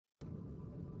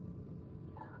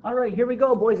All right, here we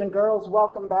go, boys and girls.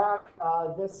 Welcome back.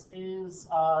 This is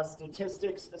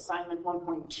Statistics Assignment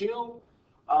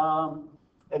 1.2.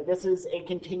 This is a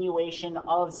continuation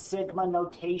of sigma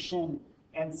notation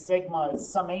and sigma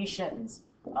summations.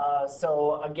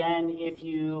 So again, if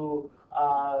you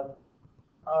are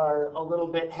a little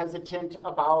bit hesitant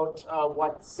about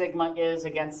what sigma is,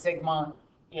 again, sigma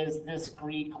is this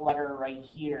Greek letter right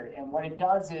here. And what it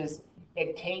does is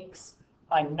it takes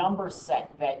a number set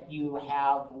that you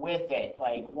have with it,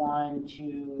 like 1,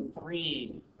 2,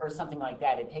 3, or something like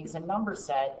that. It takes a number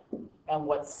set, and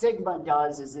what sigma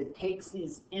does is it takes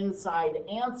these inside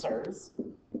answers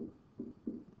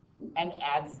and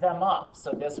adds them up.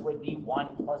 So this would be 1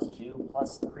 plus 2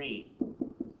 plus 3,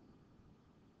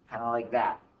 kind of like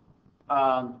that.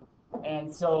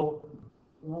 And so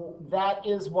that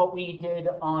is what we did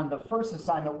on the first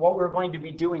assignment. What we're going to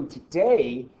be doing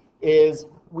today is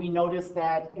we noticed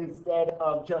that instead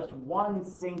of just one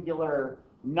singular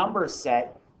number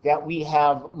set, that we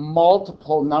have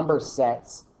multiple number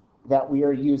sets that we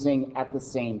are using at the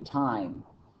same time.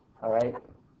 All right?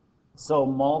 So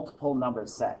multiple number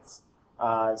sets.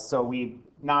 So we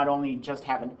not only just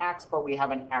have an X, but we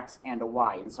have an X and a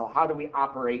Y. And so how do we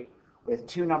operate with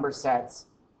two number sets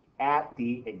at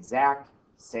the exact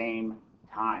same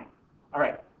time? All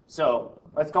right. So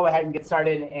let's go ahead and get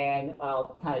started, and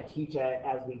I'll kind of teach it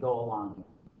as we go along.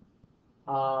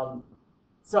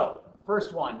 So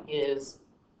first one is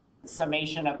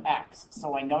summation of x.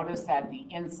 So I notice that the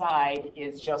inside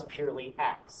is just purely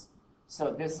x.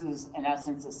 So this is, in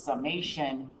essence, a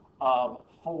summation of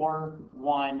 4,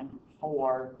 1,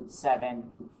 4,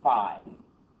 7, 5.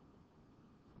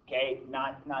 Okay,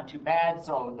 not too bad.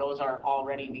 So those are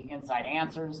already the inside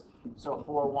answers. So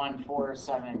 4, 1, 4,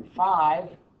 7, 5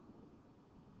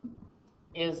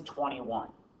 is 21.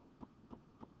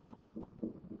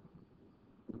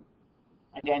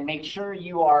 Again, make sure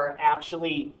you are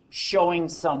actually showing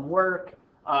some work.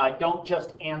 Don't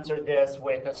just answer this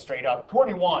with a straight up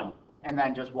 21 and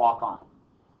then just walk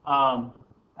on.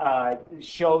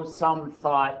 Show some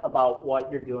thought about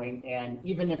what you're doing, and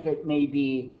even if it may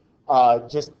be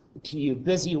just to you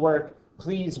busy work,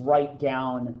 please write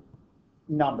down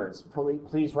numbers.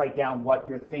 Please write down what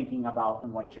you're thinking about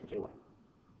and what you're doing.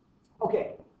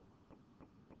 Okay.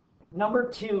 Number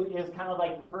 2 is kind of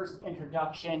like the first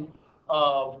introduction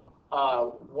of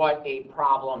what a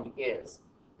problem is.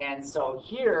 And so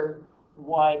here,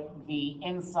 what the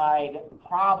inside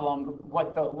problem,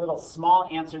 what the little small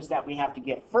answers that we have to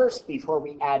get first before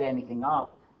we add anything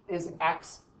up, is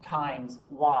x times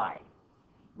y.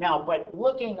 Now, but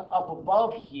looking up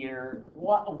above here,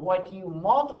 what do you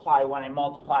multiply when I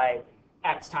multiply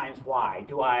x times y?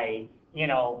 Do I,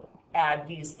 add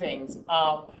these things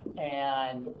up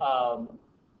and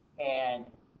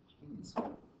geez,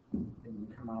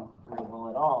 didn't come out very well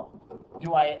at all.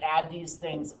 Do I add these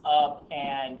things up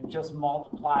and just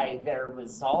multiply their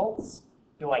results?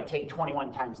 Do I take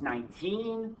 21 times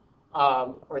 19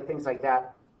 or things like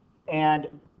that? And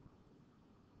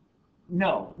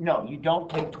no, you don't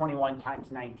take 21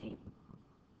 times 19.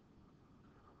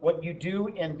 What you do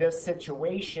in this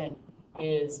situation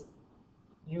is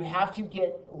you have to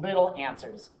get little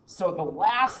answers. So the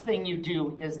last thing you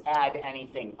do is add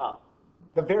anything up.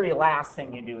 The very last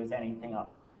thing you do is anything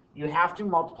up. You have to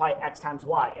multiply x times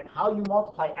y. And how you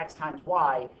multiply x times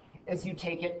y is you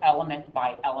take it element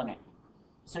by element.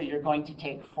 So you're going to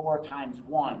take 4 times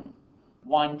 1,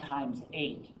 1 times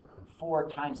 8, 4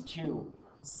 times 2,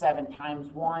 7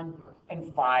 times 1,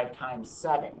 and 5 times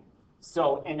 7.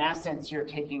 So in essence, you're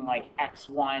taking like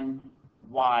x1,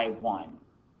 y1.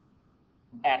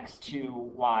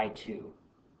 x2, y2,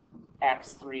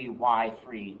 x3,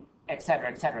 y3, etc.,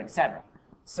 etc., etc.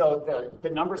 So the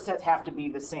number sets have to be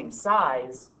the same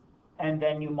size, and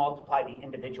then you multiply the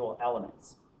individual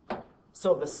elements.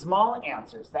 So the small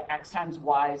answers, the x times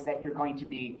y's that you're going to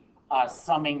be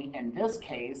summing in this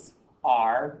case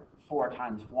are 4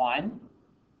 times 1,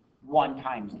 1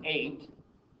 times 8,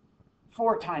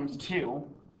 4 times 2,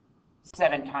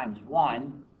 7 times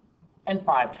 1, and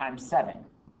 5 times 7.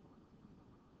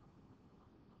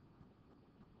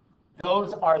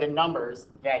 Those are the numbers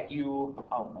that you,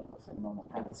 normal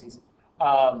parentheses.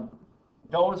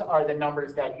 Those are the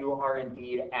numbers that you are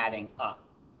indeed adding up.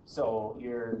 So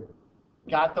you're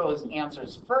got those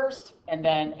answers first, and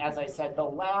then, as I said, the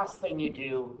last thing you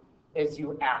do is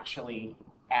you actually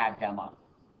add them up.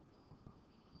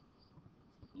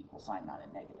 Equal sign, not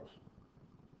a negative.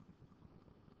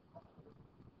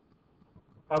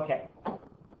 Okay.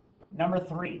 Number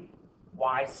 3,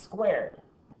 y squared.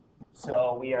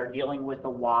 So we are dealing with the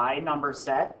y number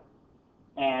set,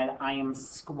 and I am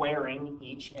squaring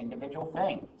each individual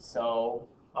thing. So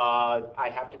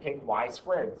I have to take y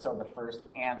squared. So the first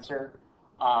answer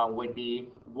would be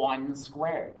 1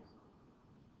 squared,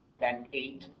 then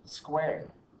 8 squared,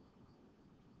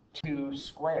 2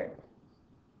 squared,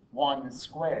 1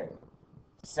 squared,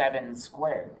 7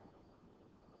 squared.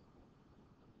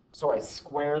 So I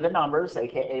square the numbers,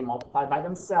 aka multiply by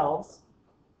themselves.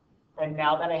 And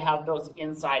now that I have those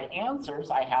inside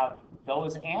answers, I have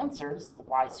those answers,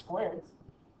 y squareds,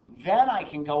 then I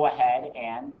can go ahead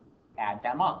and add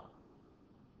them up.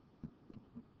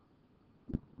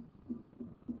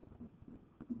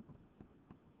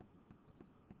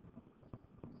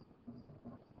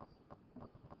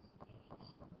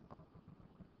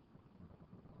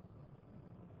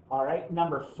 All right,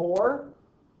 number 4.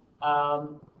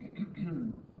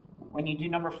 When you do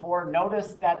number 4,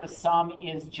 notice that the sum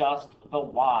is just the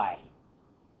y.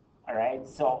 All right,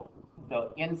 so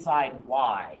the inside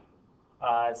y.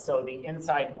 So the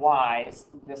inside y's,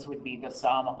 this would be the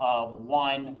sum of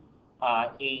 1,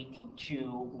 8, 2,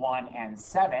 1, and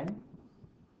 7.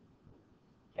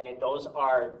 Okay, those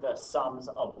are the sums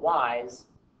of y's.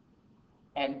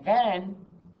 And then,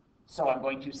 so I'm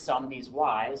going to sum these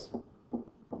y's.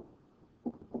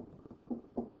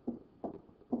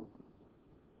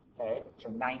 Okay, so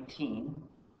 19.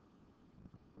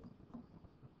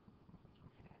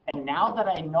 And now that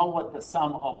I know what the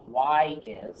sum of y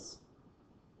is,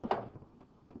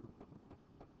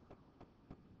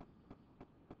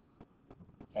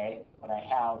 okay, what I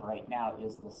have right now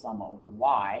is the sum of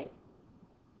y.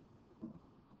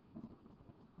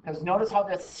 Because notice how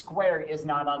this square is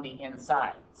not on the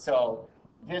inside. So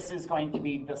this is going to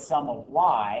be the sum of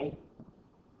y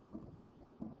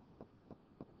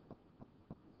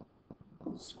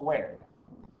squared.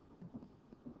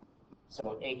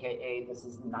 So aka this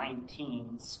is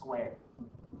 19 squared.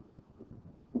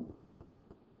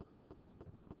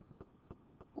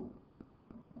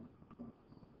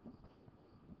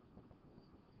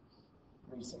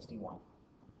 $361.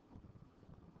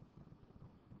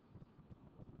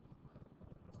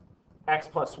 X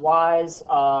plus y's.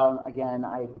 Again,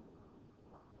 I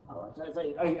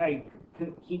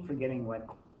keep forgetting what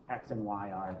x and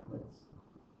y are.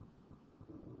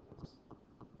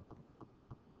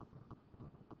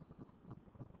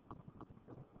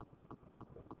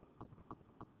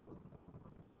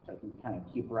 So I can kind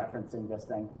of keep referencing this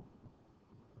thing.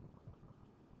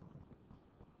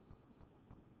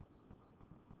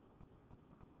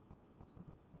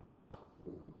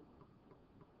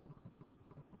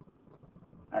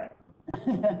 All right.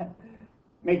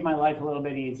 Make my life a little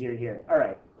bit easier here. All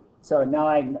right. So now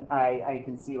I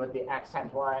can see what the x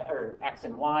times y, or x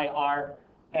and y are.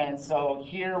 And so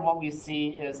here what we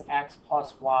see is x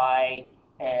plus y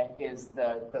is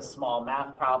the small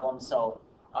math problem. So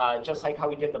just like how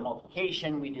we did the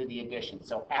multiplication, we do the addition.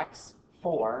 So x,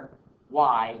 4,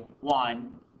 y,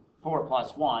 1, 4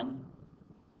 plus 1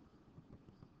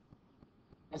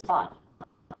 is 5.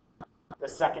 The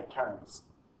second terms,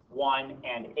 1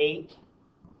 and 8.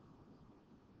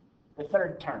 The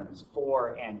third terms,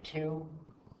 4 and 2.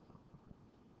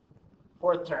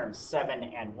 Fourth terms, 7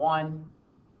 and 1.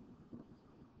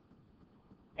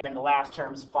 And the last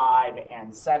terms, 5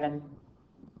 and 7.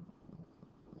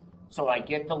 So I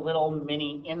get the little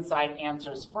mini inside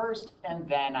answers first, and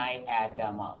then I add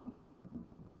them up.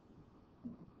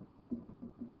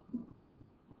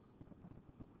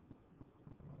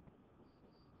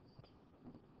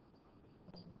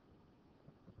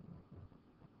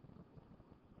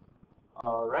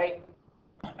 All right.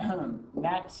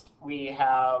 Next, we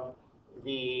have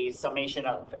the summation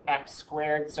of x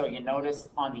squared. So you notice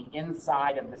on the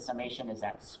inside of the summation is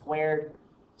x squared.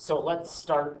 So let's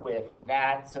start with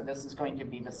that. So this is going to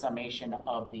be the summation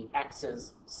of the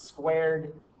x's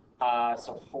squared.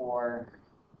 So 4,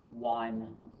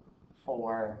 1,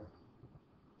 4,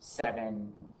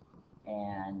 7,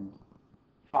 and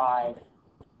 5.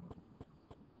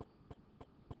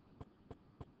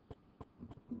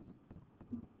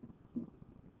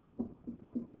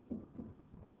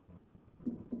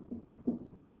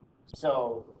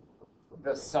 So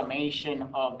the summation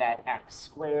of that x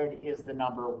squared is the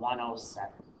number 107.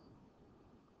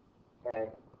 Okay,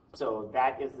 so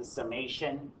that is the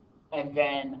summation. And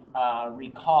then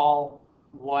recall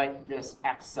what this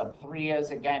x sub 3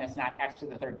 is. Again, it's not x to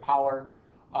the third power,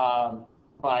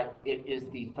 but it is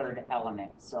the third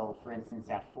element. So for instance,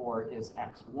 f4 is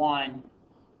x1,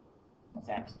 that's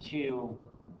x2,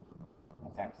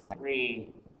 that's x3,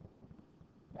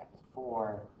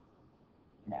 x4,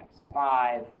 and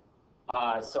x5.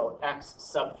 So x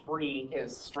sub 3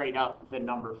 is straight up the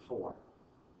number 4.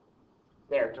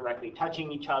 they're directly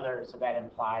touching each other, so that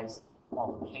implies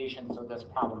multiplication. So this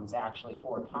problem is actually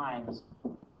 4 times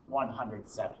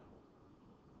 107.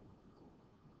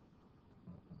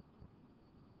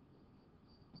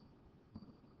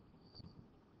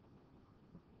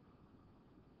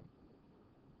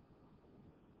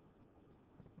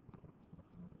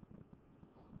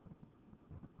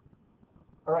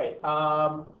 All right,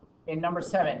 in number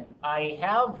 7, I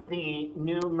have the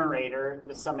numerator,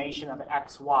 the summation of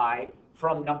xy,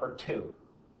 from number 2.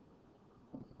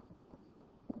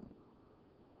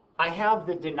 I have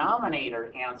the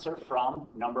denominator answer from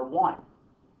number 1.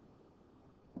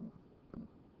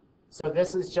 So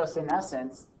this is just, in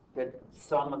essence, the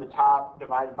sum of the top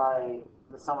divided by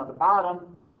the sum of the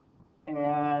bottom.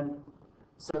 And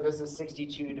so this is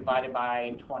 62 divided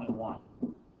by 21.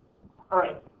 All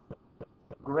right.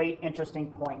 Great, interesting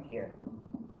point here.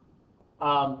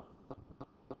 How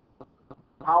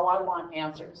I want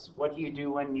answers. What do you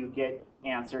do when you get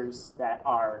answers that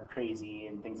are crazy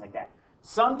and things like that?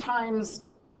 Sometimes,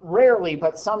 rarely,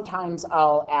 but sometimes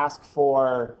I'll ask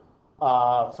for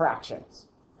fractions,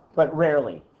 but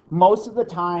rarely. Most of the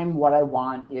time, what I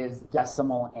want is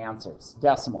decimal answers,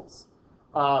 decimals.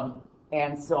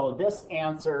 And so this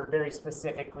answer, very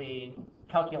specifically,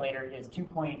 calculator is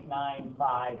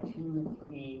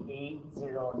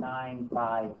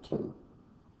 2.952380952.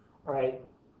 All right.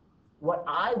 What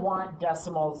I want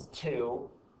decimals to,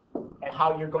 and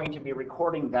how you're going to be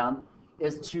recording them,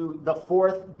 is to the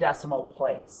 4th decimal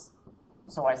place.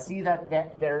 So I see that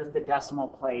there's the decimal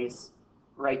place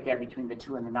right there between the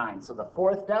 2 and the 9. So the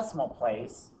 4th decimal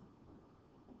place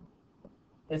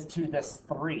is to this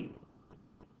 3.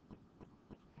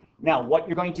 Now, what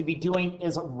you're going to be doing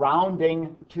is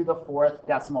rounding to the 4th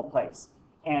decimal place.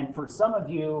 And for some of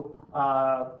you,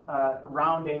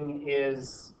 rounding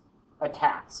is a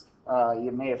task.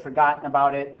 You may have forgotten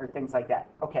about it or things like that.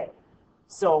 Okay,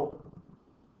 so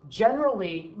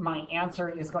generally, my answer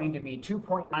is going to be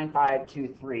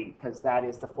 2.9523 because that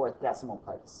is the 4th decimal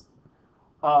place.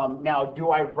 Now, do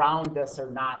I round this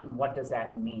or not? And what does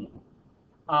that mean?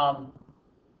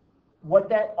 What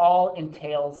that all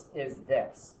entails is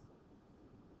this.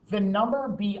 The number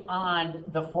beyond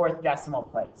the 4th decimal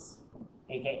place,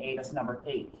 aka this number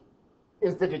 8,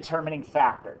 is the determining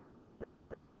factor.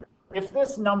 If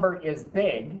this number is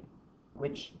big,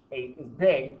 which 8 is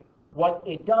big, what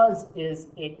it does is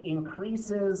it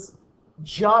increases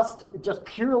just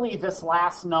purely this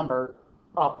last number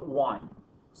up 1.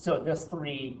 So this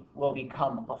 3 will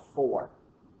become a 4.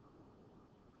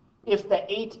 If the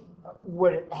 8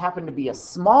 would happen to be a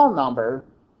small number,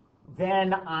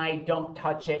 then I don't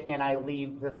touch it and I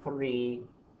leave the 3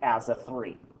 as a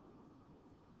 3.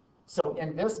 So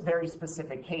in this very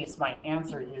specific case, my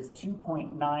answer is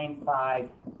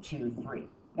 2.9523.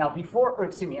 Now before, or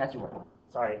excuse me, as you were,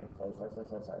 sorry.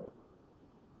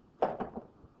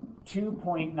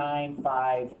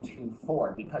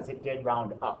 2.9524 because it did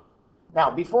round up. Now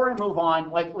before I move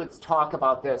on, let's talk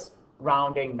about this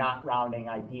rounding, not rounding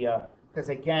idea, because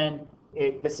again,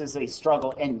 this is a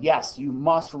struggle, and yes, you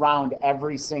must round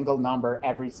every single number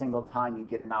every single time you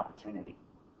get an opportunity.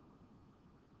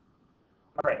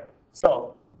 All right,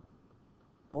 so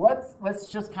let's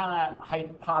just kind of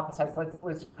hypothesize.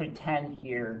 Let's pretend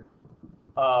here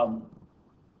a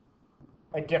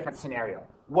different scenario.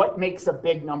 What makes a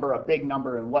big number,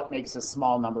 and what makes a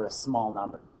small number? Small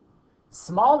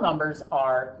numbers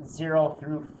are 0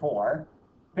 through 4.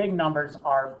 Big numbers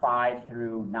are 5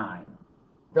 through 9.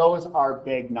 Those are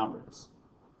big numbers,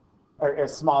 or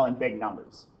small and big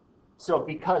numbers. So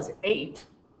because 8,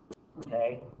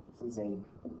 okay, this is a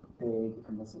big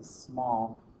and this is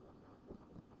small.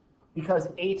 Because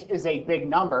 8 is a big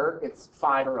number, it's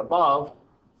 5 or above,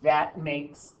 that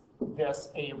makes this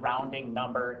a rounding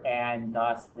number, and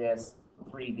thus this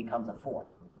 3 becomes a 4.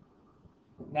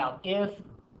 Now, if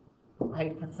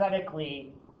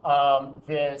hypothetically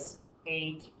this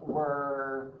 8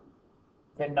 were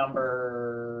the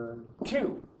number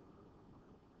 2,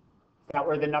 that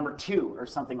were the number 2 or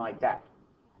something like that,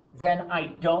 then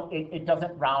it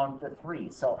doesn't round the 3.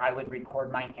 So I would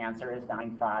record my answer as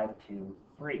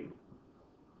 9523.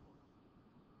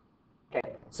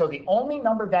 Okay, so the only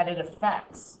number that it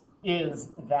affects is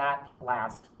that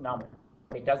last number.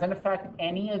 It doesn't affect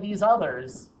any of these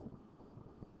others.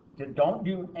 Don't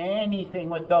do anything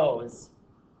with those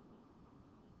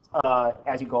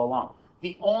as you go along.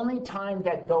 The only time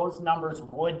that those numbers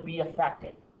would be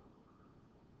affected,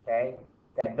 okay,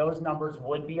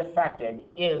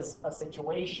 is a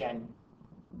situation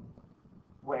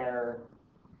where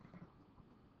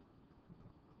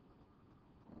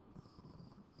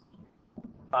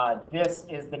this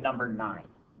is the number 9.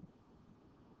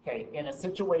 Okay, in a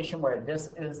situation where this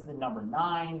is the number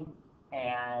 9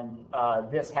 and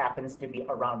this happens to be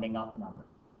a rounding up number,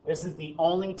 this is the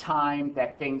only time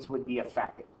that things would be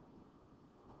affected.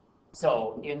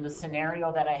 So in the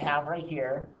scenario that I have right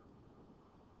here,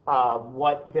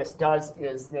 what this does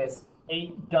is this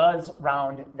 8 does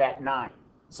round that 9.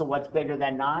 So what's bigger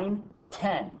than 9?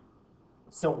 10.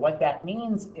 So what that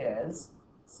means is,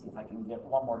 let's see if I can get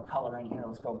one more color in here,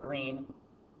 let's go green,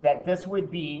 that this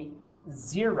would be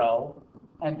 0,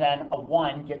 and then a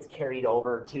 1 gets carried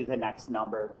over to the next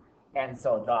number. And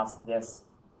so thus this,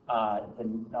 the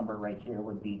number right here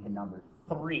would be the number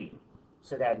 3.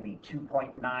 So that would be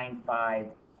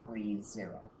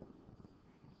 2.9530.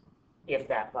 If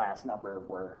that last number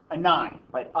were a 9.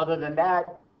 But other than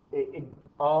that,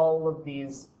 all of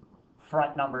these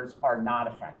front numbers are not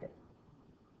affected.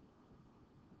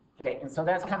 Okay, and so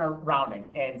that's kind of rounding.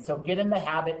 And so get in the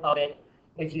habit of it.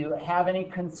 If you have any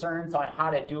concerns on how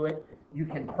to do it, you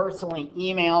can personally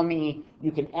email me,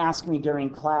 you can ask me during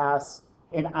class,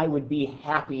 and I would be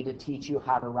happy to teach you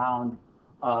how to round,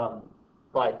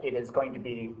 but it is going to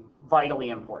be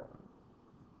vitally important.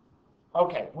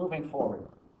 Okay, moving forward.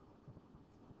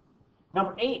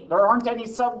 Number 8, there aren't any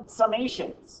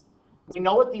summations. We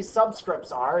know what these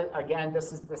subscripts are. Again,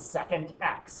 this is the second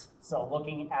x. So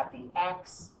looking at the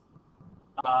x,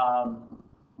 x1,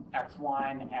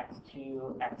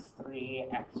 x2, x3,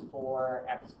 x4,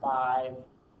 x5.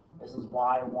 This is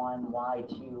y1,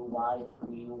 y2,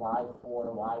 y3, y4,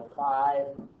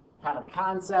 y5 kind of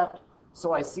concept.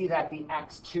 So I see that the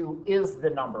x2 is the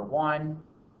number 1.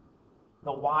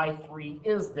 The y3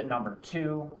 is the number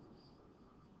 2.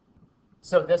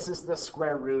 So this is the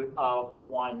square root of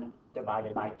 1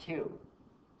 divided by 2.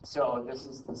 So this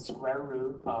is the square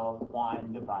root of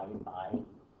 1 divided by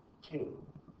 2.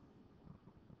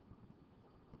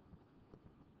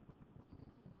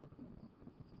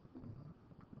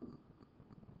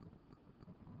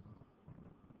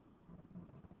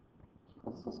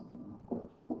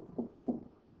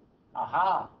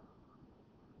 Aha.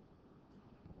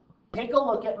 Take a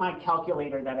look at my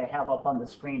calculator that I have up on the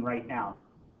screen right now.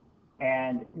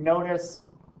 And notice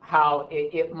how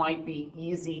it might be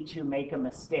easy to make a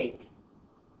mistake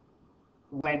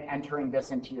when entering this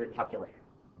into your calculator.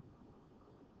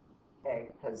 Okay,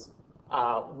 because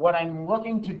what I'm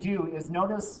looking to do is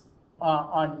notice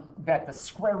on that the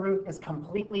square root is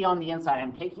completely on the inside.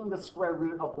 I'm taking the square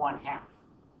root of 1/2.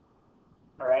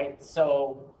 All right,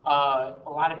 so a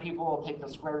lot of people will take the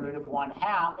square root of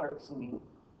 1/2, or excuse me,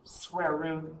 square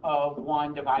root of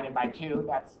 1 divided by 2,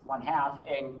 that's 1/2,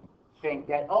 and think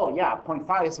that, oh yeah,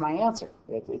 0.5 is my answer.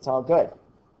 It's all good.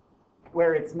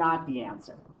 Where it's not the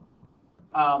answer.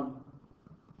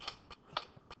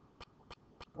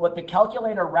 What the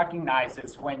calculator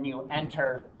recognizes when you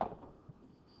enter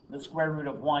the square root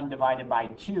of 1 divided by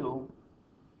 2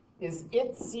 is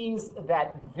it sees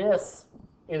that this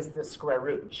is the square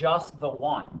root, just the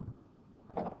 1.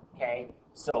 Okay,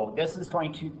 so this is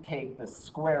going to take the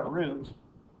square root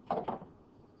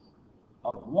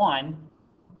of 1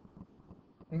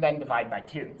 and then divide by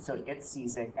 2. So it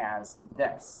sees it as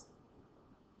this.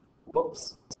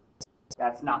 Whoops,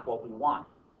 that's not what we want.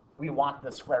 We want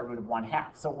the square root of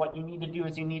 1/2. So what you need to do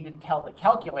is you need to tell the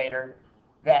calculator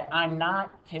that I'm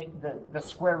not, the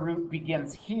square root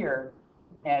begins here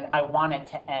and I want it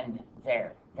to end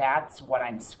there. That's what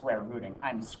I'm square rooting.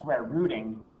 I'm square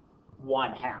rooting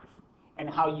 1/2. And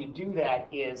how you do that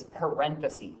is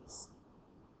parentheses.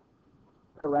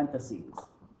 Parentheses.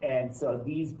 And so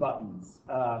these buttons,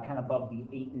 kind of above the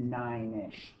 8 and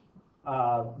 9-ish,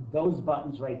 those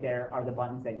buttons right there are the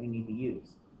buttons that you need to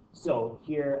use. So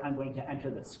here I'm going to enter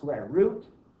the square root.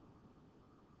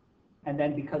 And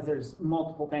then because there's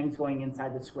multiple things going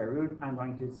inside the square root, I'm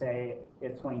going to say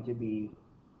it's going to be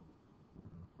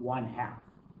 1/2.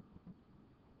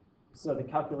 So the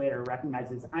calculator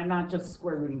recognizes I'm not just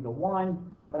square rooting the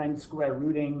 1, but I'm square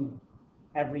rooting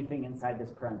everything inside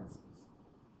this parentheses.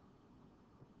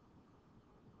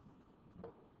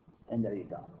 And there you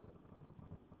go.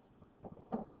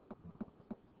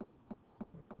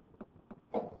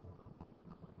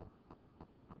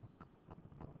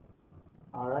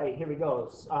 All right, here we go.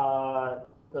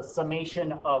 The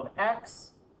summation of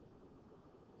x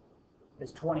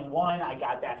is 21. I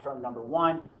got that from number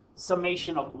 1.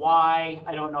 Summation of y,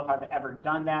 I don't know if I've ever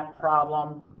done that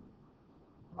problem.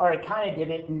 Or I kind of did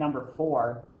it in number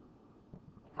 4.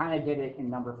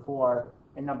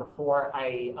 In number 4,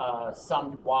 I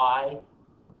summed y,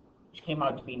 which came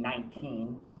out to be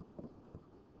 19.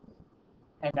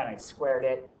 And then I squared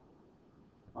it.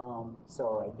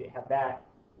 So I did have that.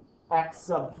 X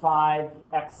sub 5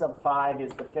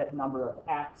 is the 5th number of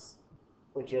x.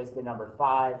 which is the number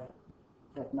 5.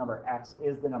 Fifth number x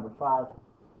is the number 5.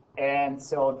 And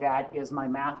so that is my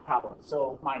math problem.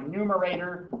 So my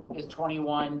numerator is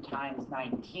 21 times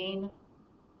 19.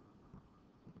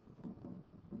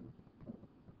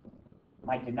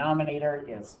 My denominator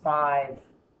is 5.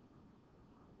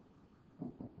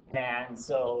 And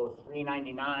so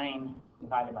 399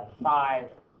 divided by 5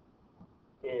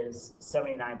 is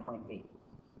 79.8.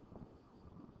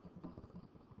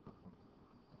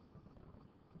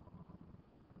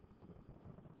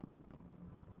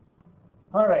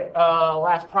 All right,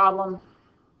 last problem.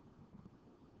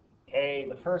 Okay,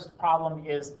 the first problem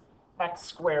is x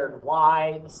squared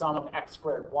y, the sum of x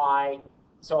squared y.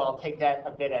 So I'll take that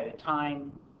a bit at a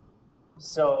time.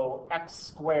 So x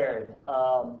squared,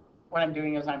 what I'm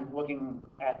doing is I'm looking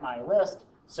at my list.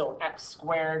 So x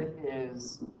squared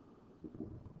is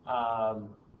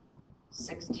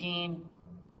 16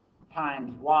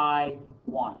 times y,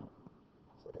 1.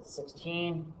 So that's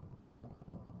 16.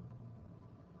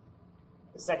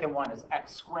 The second one is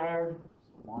x squared,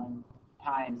 1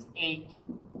 times 8,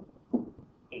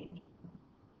 8.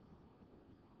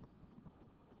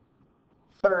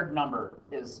 Third number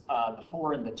is the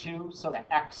 4 and the 2, so the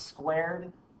x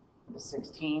squared is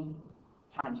 16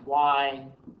 times y,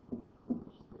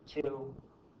 2,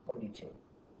 32.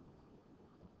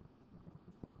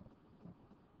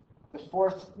 The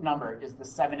fourth number is the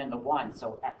 7 and the 1,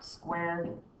 so x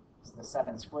squared is the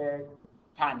 7 squared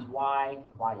times y,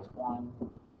 y is 1,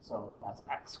 so that's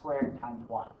x squared times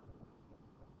 1.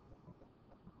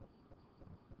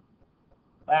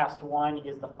 Last one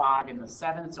is the 5 and the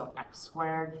 7, so x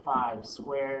squared, 5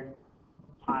 squared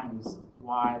times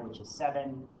y, which is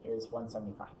 7, is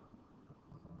 175.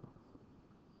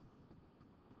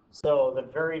 So the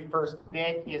very first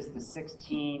bit is the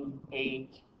 16,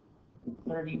 8,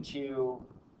 32,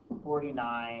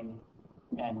 49,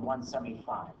 and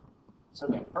 175. So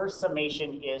the first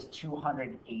summation is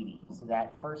 280. So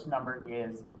that first number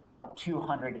is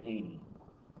 280.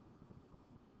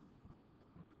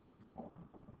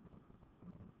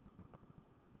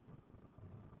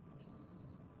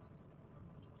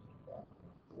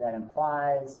 That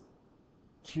implies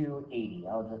 280.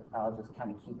 I'll just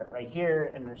kind of keep it right here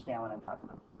and understand what I'm talking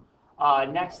about.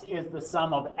 Next is the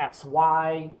sum of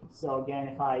xy. So again,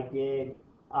 if I did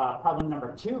problem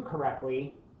number 2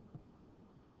 correctly,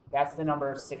 that's the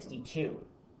number 62.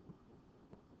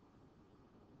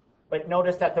 But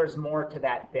notice that there's more to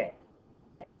that bit.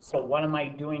 So what am I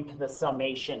doing to the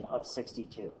summation of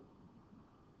 62?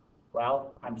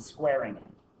 Well, I'm squaring it.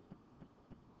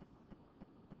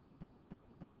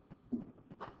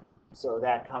 So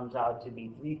that comes out to be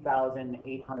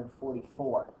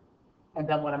 3,844. And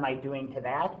then what am I doing to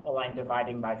that? Well, I'm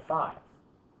dividing by 5.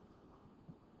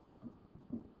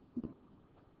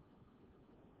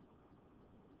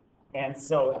 And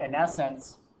so, in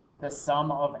essence, the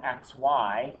sum of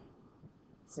xy,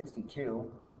 62,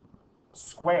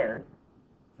 squared,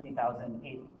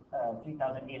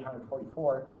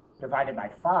 3,844, divided by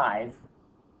 5,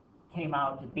 came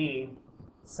out to be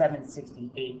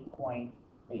 768.8.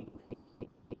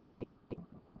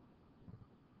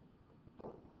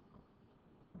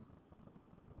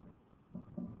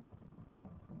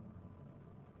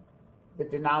 The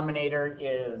denominator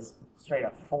is straight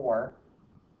up 4.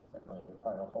 Doesn't really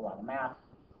require a whole lot of math.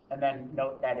 And then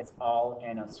note that it's all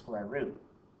in a square root.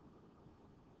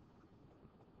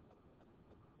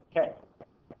 Okay.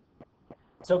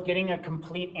 So getting a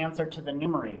complete answer to the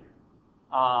numerator,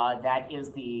 that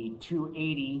is the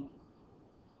 280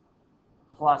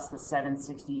 plus the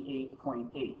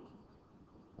 768.8.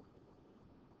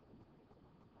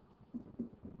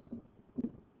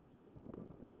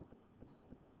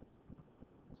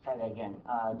 Try that again.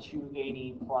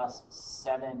 280 plus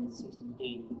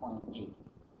 768.8.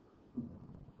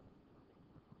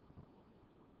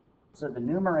 So the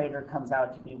numerator comes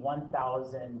out to be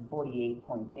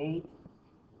 1,048.8.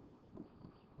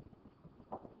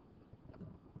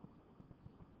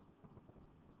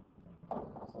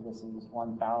 So this is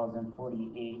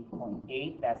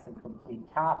 1,048.8. That's the complete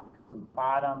top, complete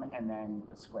bottom, and then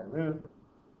the square root.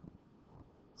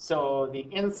 So the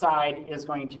inside is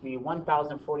going to be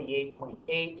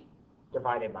 1,048.8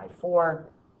 divided by 4.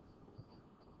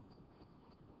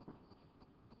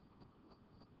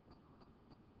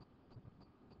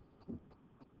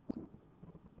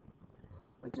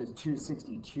 Which is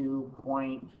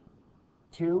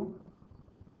 262.2.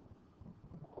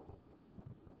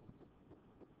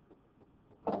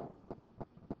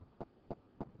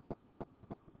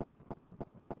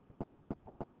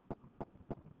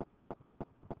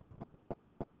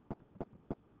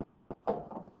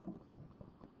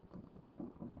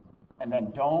 And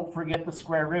then don't forget the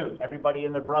square root. Everybody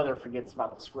and their brother forgets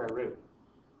about the square root.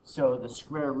 So the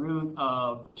square root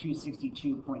of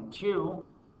 262.2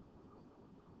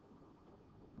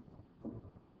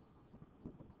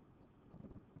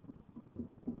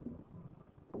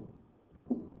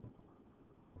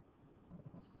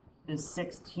 is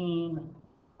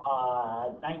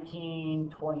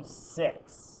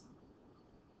 1926.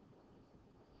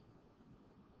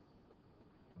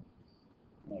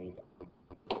 There you go.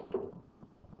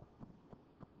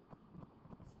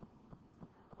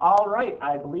 All right,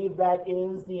 I believe that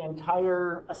is the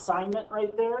entire assignment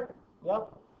right there.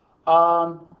 Yep.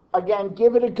 Again,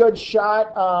 give it a good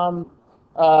shot.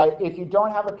 If you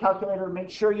don't have a calculator,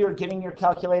 make sure you're getting your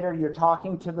calculator. You're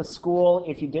talking to the school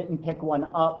if you didn't pick one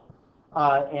up.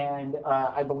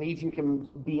 I believe you can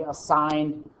be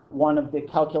assigned one of the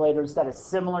calculators that is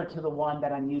similar to the one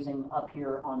that I'm using up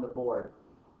here on the board.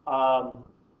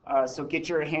 So get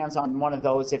your hands on one of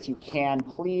those if you can,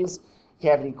 please. If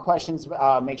you have any questions,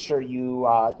 make sure you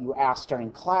ask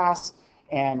during class,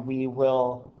 and we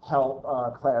will help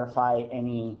clarify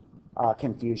any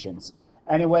confusions.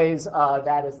 Anyways,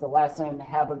 that is the lesson.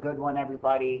 Have a good one,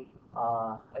 everybody.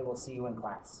 I will see you in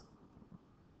class.